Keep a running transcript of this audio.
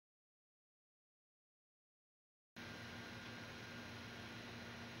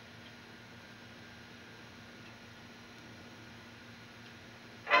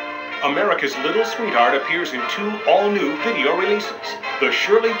America's Little Sweetheart appears in 2 all-new video releases, the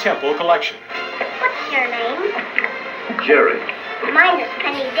Shirley Temple Collection. What's your name? Jerry. Mine is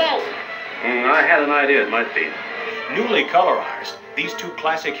Penny Day. I had an idea it might be. Newly colorized, these 2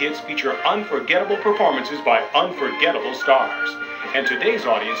 classic hits feature unforgettable performances by unforgettable stars. And today's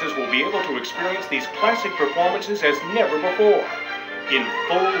audiences will be able to experience these classic performances as never before, in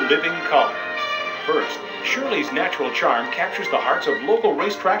full living color. First, Shirley's natural charm captures the hearts of local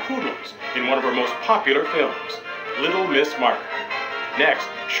racetrack hoodlums in one of her most popular films, Little Miss Marker. Next,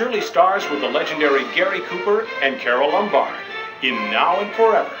 Shirley stars with the legendary Gary Cooper and Carol Lombard in Now and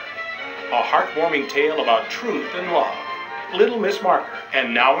Forever, a heartwarming tale about truth and love. Little Miss Marker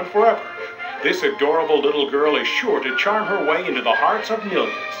and Now and Forever. This adorable little girl is sure to charm her way into the hearts of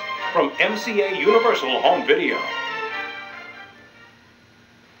millions. From MCA Universal Home Video.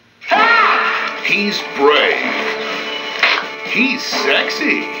 He's brave. He's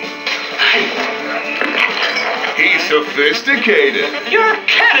sexy. He's sophisticated. You're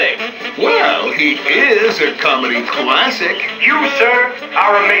kidding! Well, he is a comedy classic. You, sir,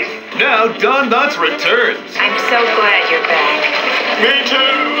 are amazing. Now Don Knotts returns. I'm so glad you're back. Me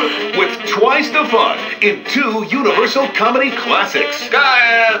too. With twice the fun in 2 Universal comedy classics. Go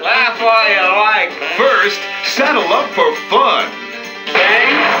ahead, laugh while you like. First, saddle up for fun.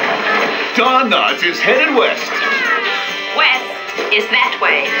 Bang. Don Knotts is headed west. West is that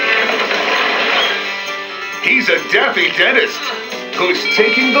way. He's a daffy dentist who's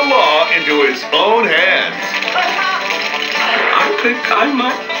taking the law into his own hands. I think I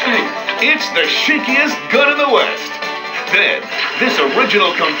might faint. It's the shakiest gun in the West. Then, this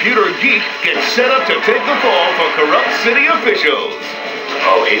original computer geek gets set up to take the fall for corrupt city officials.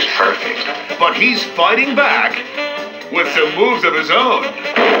 Oh, he's perfect. But he's fighting back with some moves of his own.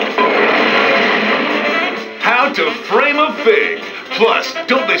 How to Frame a Fig. Plus,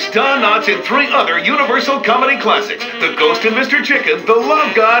 don't miss Don Knotts in 3 other Universal comedy classics: The Ghost and Mr. Chicken, The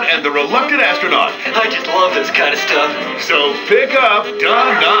Love God, and The Reluctant Astronaut. I just love this kind of stuff. So pick up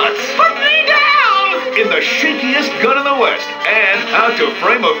Don Knotts Put me down! in the shakiest gun in the West and How to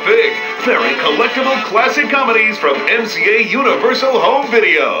Frame a Fig. Very collectible classic comedies from MCA Universal Home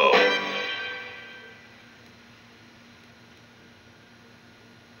Video.